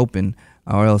industry open,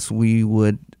 or else we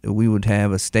would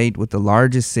have a state with the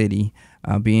largest city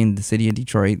being the city of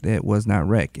Detroit that was not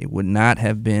rec. It would not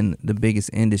have been the biggest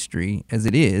industry as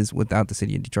it is without the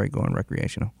city of Detroit going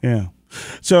recreational. Yeah.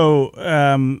 So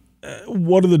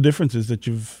what are the differences that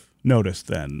you've noticed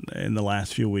then in the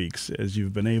last few weeks as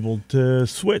you've been able to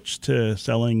switch to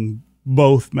selling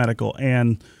both medical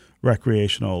and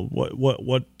recreational?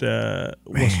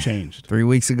 What's changed? 3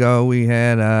 weeks ago we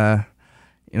had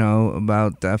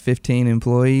about 15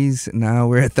 employees. Now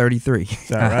we're at 33. Is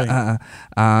that right?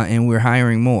 And we're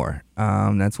hiring more.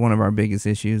 That's one of our biggest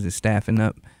issues is staffing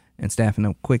up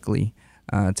quickly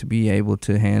to be able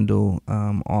to handle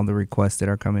all the requests that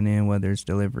are coming in, whether it's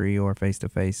delivery or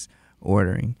face-to-face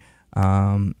ordering.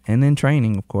 And then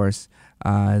training, of course,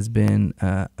 has been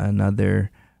another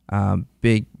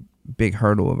big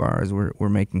hurdle of ours. We're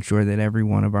making sure that every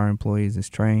one of our employees is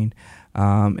trained.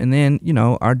 And then,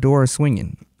 our door is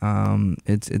swinging.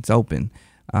 It's open.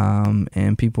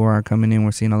 And people are coming in.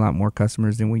 We're seeing a lot more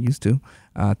customers than we used to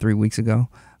 3 weeks ago.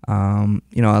 A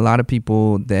lot of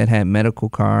people that had medical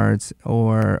cards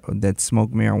or that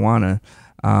smoked marijuana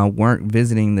weren't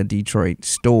visiting the Detroit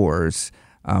stores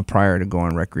prior to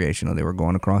going recreational. They were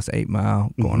going across 8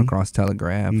 Mile, going across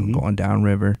Telegraph, going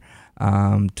downriver.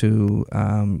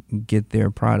 to get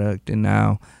their product. And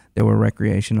now that we're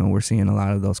recreational, we're seeing a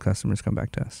lot of those customers come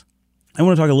back to us. I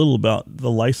want to talk a little about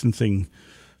the licensing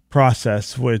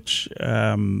process, which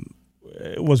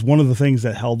was one of the things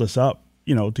that held us up,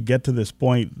 to get to this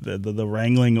point, the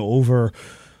wrangling over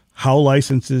how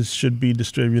licenses should be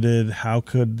distributed. How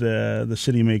could the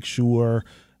city make sure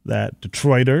that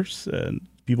Detroiters and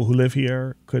people who live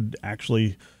here could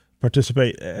actually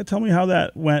participate? Tell me how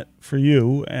that went for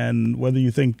you, and whether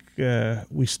you think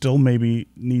we still maybe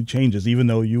need changes, even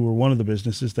though you were one of the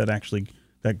businesses that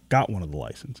got one of the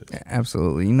licenses.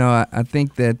 Absolutely. I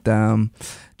think that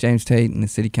James Tate and the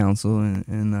city council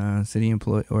and city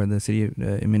employee or the city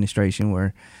administration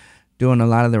were doing a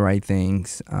lot of the right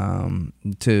things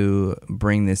to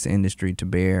bring this industry to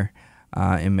bear,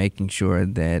 and making sure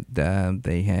that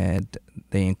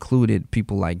they included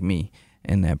people like me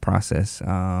in that process,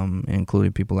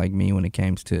 included people like me when it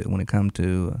comes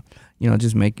to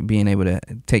just being able to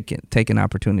take an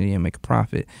opportunity and make a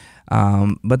profit.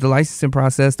 But the licensing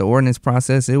process, the ordinance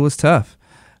process, it was tough.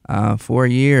 4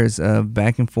 years of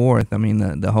back and forth. I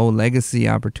mean, the whole legacy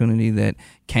opportunity that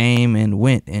came and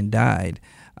went and died.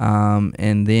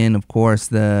 And then, of course,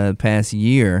 the past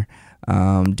year,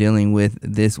 dealing with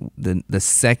the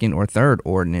second or third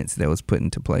ordinance that was put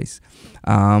into place.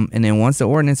 And then once the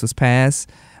ordinance was passed,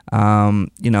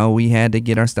 we had to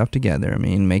get our stuff together. I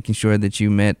mean, making sure that you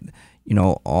met,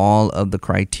 all of the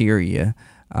criteria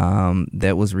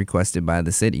that was requested by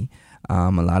the city.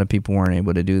 A lot of people weren't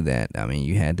able to do that. I mean,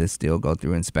 you had to still go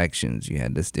through inspections. You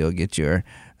had to still get your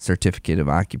certificate of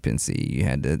occupancy. You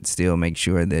had to still make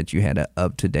sure that you had an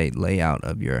up-to-date layout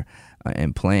of your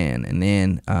and plan. And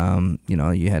then,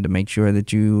 you had to make sure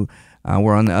that you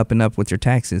were on the up and up with your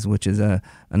taxes, which is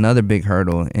another big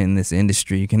hurdle in this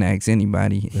industry. You can ask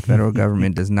anybody. The federal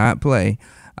government does not play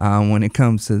when it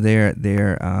comes to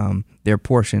their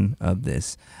portion of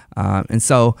this. And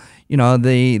so,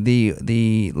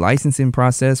 the licensing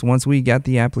process, once we got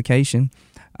the application,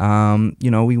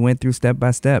 we went through step by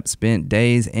step, spent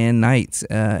days and nights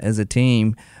as a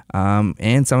team,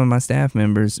 and some of my staff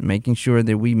members, making sure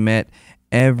that we met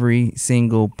every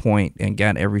single point and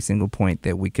got every single point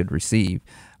that we could receive.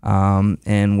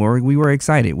 And we were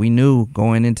excited. We knew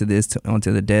going into this,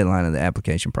 onto the deadline of the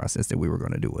application process, that we were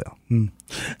going to do well.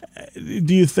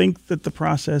 Do you think that the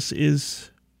process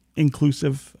is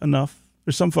inclusive enough?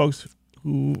 There's some folks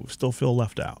who still feel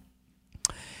left out.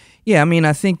 Yeah, I mean,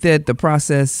 I think that the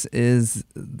process is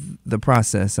the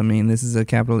process. I mean, this is a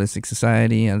capitalistic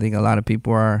society. I think a lot of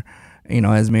people are,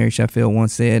 as Mary Sheffield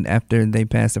once said, after they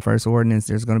pass the first ordinance,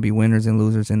 there's going to be winners and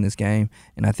losers in this game.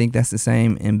 And I think that's the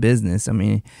same in business. I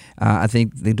mean, I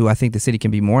think the city can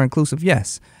be more inclusive?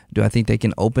 Yes. Do I think they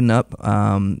can open up?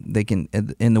 And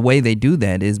the way they do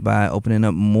that is by opening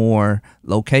up more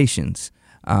locations.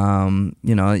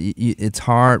 It's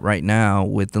hard right now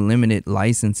with the limited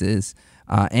licenses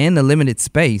and the limited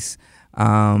space,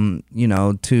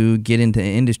 to get into the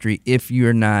industry if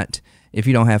you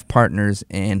don't have partners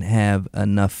and have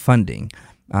enough funding.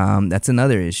 That's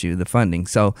another issue, the funding.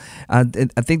 So I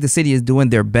think the city is doing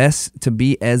their best to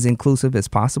be as inclusive as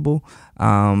possible.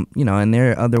 And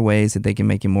there are other ways that they can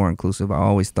make it more inclusive. I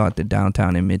always thought that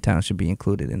downtown and midtown should be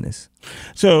included in this.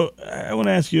 So I want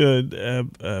to ask you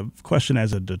a question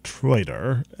as a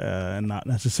Detroiter, and not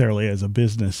necessarily as a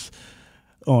business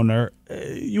owner.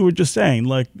 You were just saying,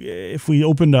 like, if we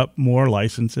opened up more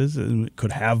licenses and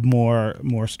could have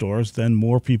more stores, then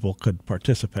more people could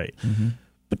participate. Mm-hmm.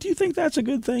 But do you think that's a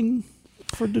good thing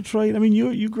for Detroit? I mean,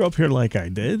 you grew up here like I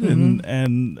did, mm-hmm.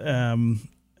 and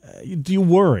do you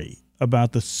worry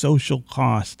about the social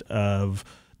cost of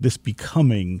this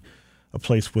becoming a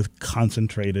place with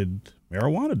concentrated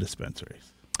marijuana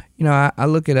dispensaries? I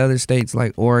look at other states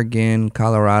like Oregon,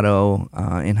 Colorado,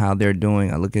 and how they're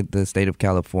doing. I look at the state of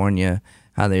California,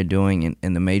 how they're doing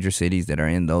in the major cities that are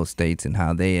in those states, and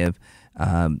how they have,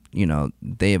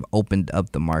 they have opened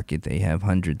up the market. They have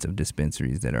hundreds of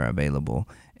dispensaries that are available,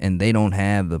 and they don't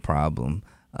have the problem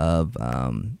of,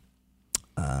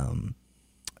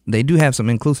 they do have some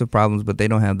inclusive problems, but they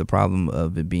don't have the problem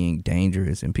of it being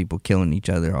dangerous and people killing each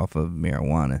other off of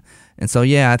marijuana. And so,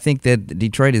 yeah, I think that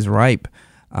Detroit is ripe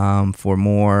for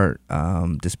more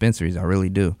dispensaries. I really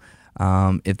do.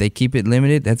 If they keep it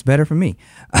limited, that's better for me.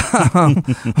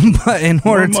 But in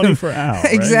order more money for Al,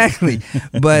 right? Exactly.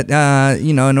 But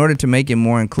in order to make it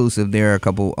more inclusive, there are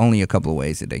only a couple of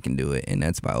ways that they can do it, and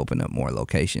that's by opening up more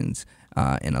locations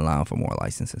and allowing for more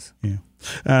licenses. Yeah.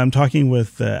 I'm talking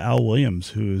with Al Williams,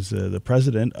 who's the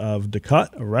president of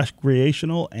DeCut, a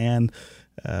recreational and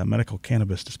medical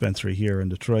cannabis dispensary here in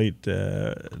Detroit.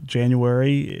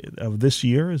 January of this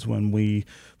year is when we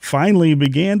finally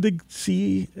began to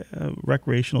see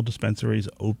recreational dispensaries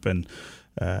open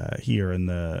here in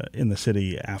the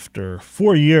city after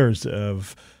 4 years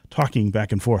of talking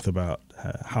back and forth about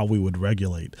how we would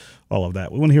regulate all of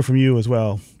that. We want to hear from you as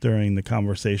well during the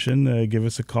conversation. Give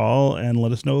us a call and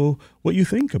let us know what you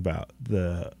think about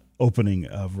the opening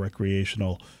of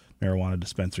recreational marijuana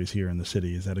dispensaries here in the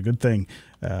city. Is that a good thing?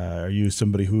 Are you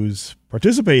somebody who's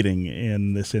participating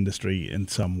in this industry in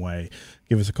some way?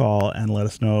 Give us a call and let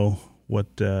us know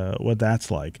what that's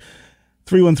like.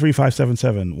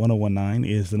 313-577-1019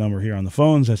 is the number here on the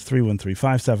phones. That's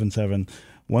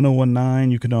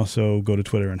 313-577-1019. You can also go to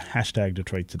Twitter and hashtag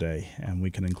Detroit Today, and we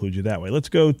can include you that way. Let's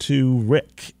go to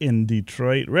Rick in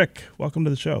Detroit. Rick, welcome to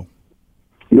the show.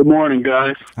 Good morning,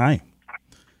 guys. Hi.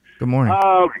 Good morning.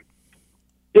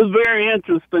 It's very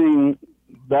interesting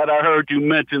that I heard you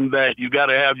mention that you got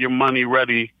to have your money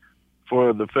ready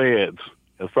for the feds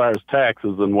as far as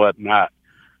taxes and whatnot,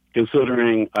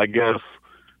 considering, I guess,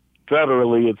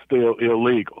 federally it's still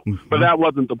illegal. Mm-hmm. But that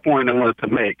wasn't the point I wanted to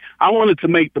make. I wanted to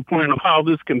make the point of how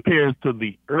this compares to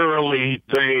the early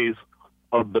days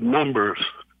of the numbers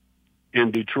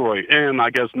in Detroit and I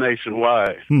guess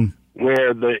nationwide,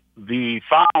 where the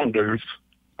founders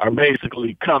are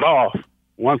basically cut off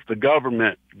once the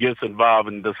government gets involved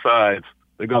and decides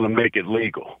they're going to make it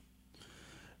legal.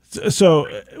 So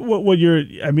what you're,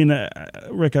 I mean,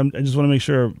 Rick, I just want to make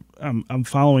sure I'm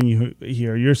following you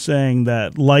here. You're saying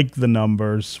that, like the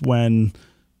numbers when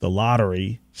the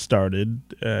lottery started,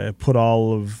 put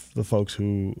all of the folks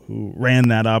who ran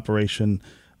that operation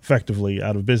effectively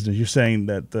out of business. You're saying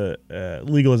that the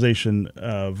legalization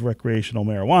of recreational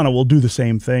marijuana will do the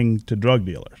same thing to drug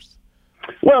dealers.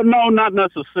 Well, no, not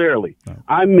necessarily. No.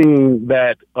 I mean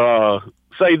that,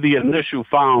 say the initial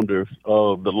founders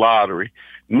of the lottery,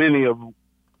 many of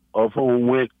whom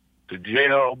went to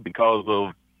jail because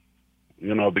of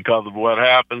what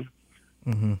happened.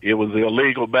 Mm-hmm. It was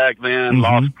illegal back then,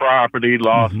 lost property,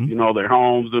 lost, their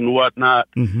homes and whatnot.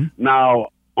 Mm-hmm. Now,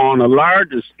 on a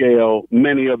larger scale,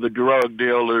 many of the drug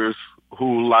dealers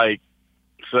who,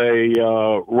 say,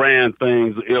 ran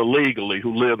things illegally,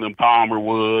 who lived in Palmer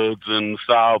Woods and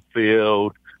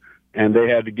Southfield, and they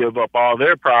had to give up all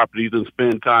their properties and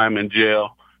spend time in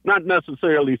jail. Not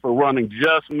necessarily for running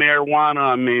just marijuana.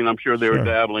 I mean, I'm sure they were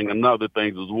dabbling in other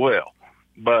things as well.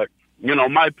 But,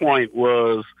 my point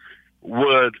was,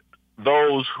 would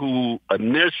those who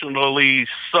initially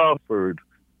suffered,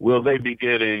 will they be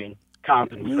getting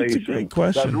compensation? That's a great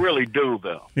question. That's really due,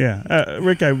 though. Yeah.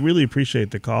 Rick, I really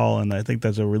appreciate the call, and I think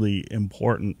that's a really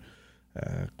important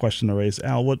question to raise.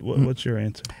 Al, what's your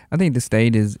answer? I think the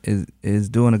state is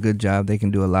doing a good job. They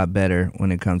can do a lot better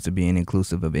when it comes to being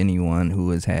inclusive of anyone who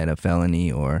has had a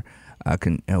felony or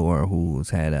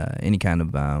who's had any kind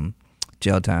of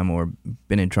jail time or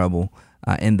been in trouble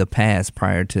in the past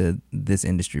prior to this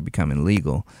industry becoming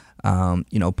legal.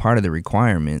 Part of the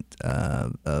requirement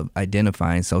of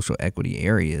identifying social equity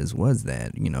areas was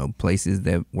that, places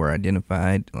that were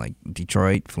identified like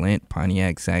Detroit, Flint,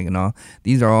 Pontiac, Saginaw,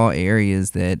 these are all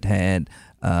areas that had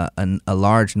a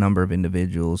large number of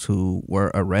individuals who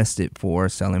were arrested for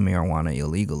selling marijuana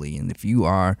illegally. And if you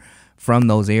are from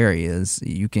those areas,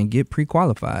 you can get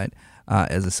pre-qualified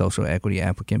as a social equity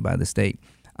applicant by the state.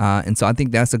 And so I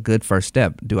think that's a good first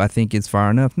step. Do I think it's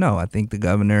far enough? No. I think the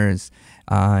governor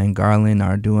and Garland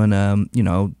are doing,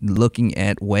 looking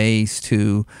at ways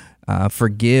to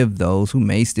forgive those who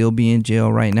may still be in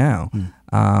jail right now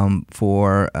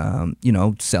for,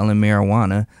 selling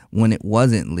marijuana when it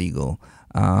wasn't legal.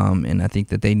 And I think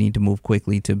that they need to move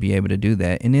quickly to be able to do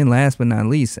that. And then last but not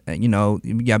least,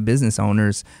 we got business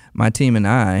owners. My team and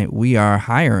I, we are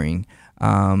hiring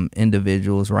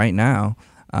individuals right now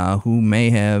who may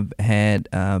have had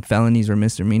felonies or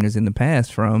misdemeanors in the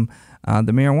past from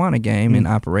the marijuana game and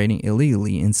operating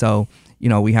illegally. And so,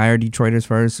 we hire Detroiters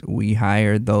first. We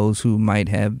hire those who might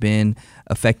have been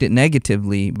affected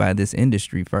negatively by this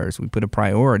industry first. We put a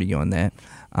priority on that.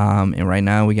 And right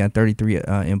now we got 33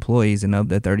 employees, and of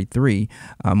the 33,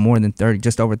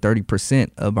 just over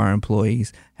 30% of our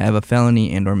employees have a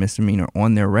felony and or misdemeanor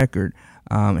on their record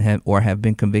have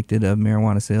been convicted of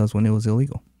marijuana sales when it was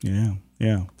illegal. Yeah.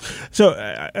 Yeah. So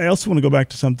I also want to go back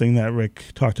to something that Rick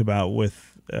talked about with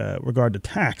regard to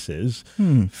taxes,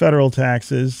 federal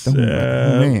taxes,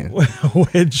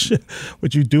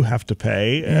 which you do have to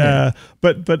pay. Yeah.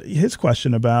 But his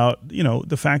question about,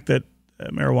 the fact that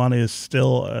marijuana is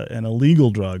still an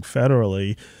illegal drug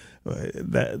federally,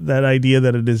 that idea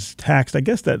that it is taxed, I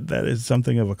guess that is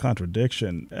something of a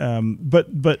contradiction. But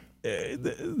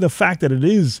the fact that it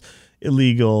is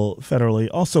illegal federally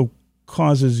also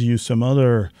causes you some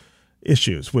other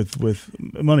issues with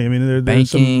money. I mean, there's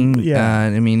banking. some, yeah.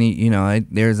 I mean,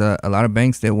 there's a lot of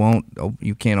banks that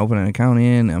you can't open an account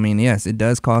in. I mean, yes, it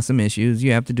does cause some issues.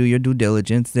 You have to do your due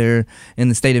diligence. There in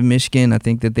the state of Michigan, I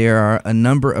think that there are a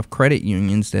number of credit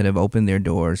unions that have opened their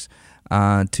doors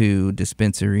to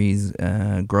dispensaries,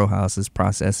 grow houses,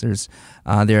 processors.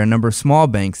 There are a number of small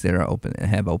banks that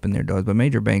have opened their doors, but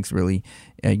major banks really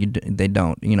they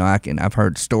don't. I've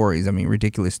heard stories. I mean,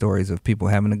 ridiculous stories of people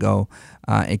having to go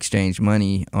exchange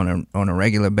money on a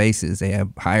regular basis. They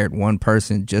have hired one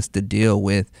person just to deal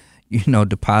with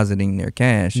depositing their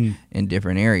cash in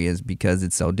different areas because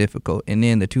it's so difficult. And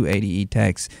then the 280E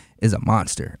tax is a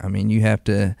monster. I mean, you have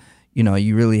to.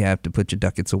 You really have to put your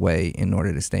ducats away in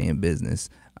order to stay in business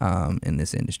in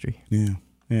this industry.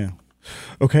 Yeah.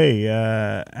 Okay,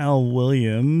 Al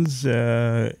Williams,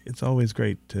 it's always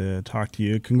great to talk to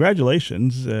you.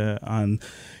 Congratulations on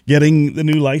getting the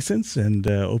new license and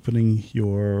opening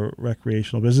your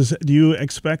recreational business. Do you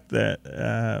expect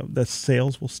that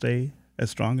sales will stay as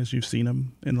strong as you've seen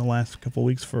them in the last couple of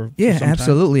weeks for some time?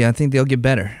 Absolutely. I think they'll get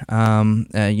better. Our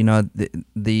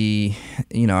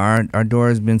door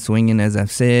has been swinging, as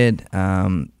I've said.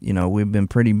 We've been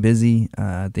pretty busy.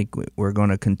 I think we're going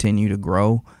to continue to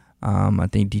grow. I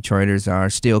think Detroiters are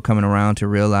still coming around to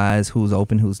realize who's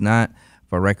open, who's not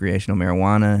for recreational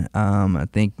marijuana. I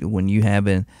think when you have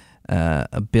a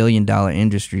 $1 billion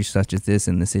industry such as this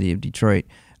in the city of Detroit,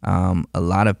 a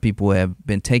lot of people have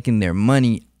been taking their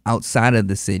money outside of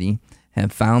the city,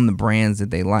 have found the brands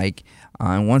that they like,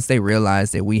 and once they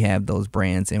realize that we have those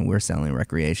brands and we're selling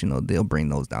recreational, they'll bring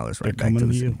those dollars right back to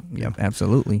the city. Yep,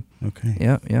 absolutely.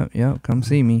 Okay. Yep. Come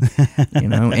see me.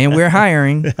 And we're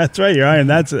hiring. That's right. You're hiring.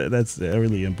 That's a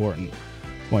really important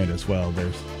point as well.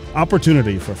 There's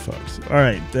opportunity for folks. All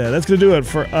right, that's going to do it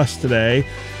for us today.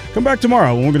 Come back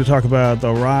tomorrow when we're going to talk about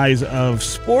the rise of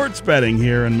sports betting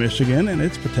here in Michigan and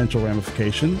its potential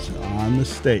ramifications on the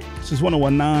state. This is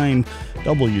 101.9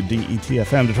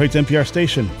 WDET-FM, Detroit's NPR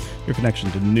station, your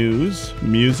connection to news,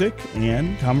 music,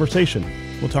 and conversation.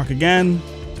 We'll talk again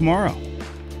tomorrow.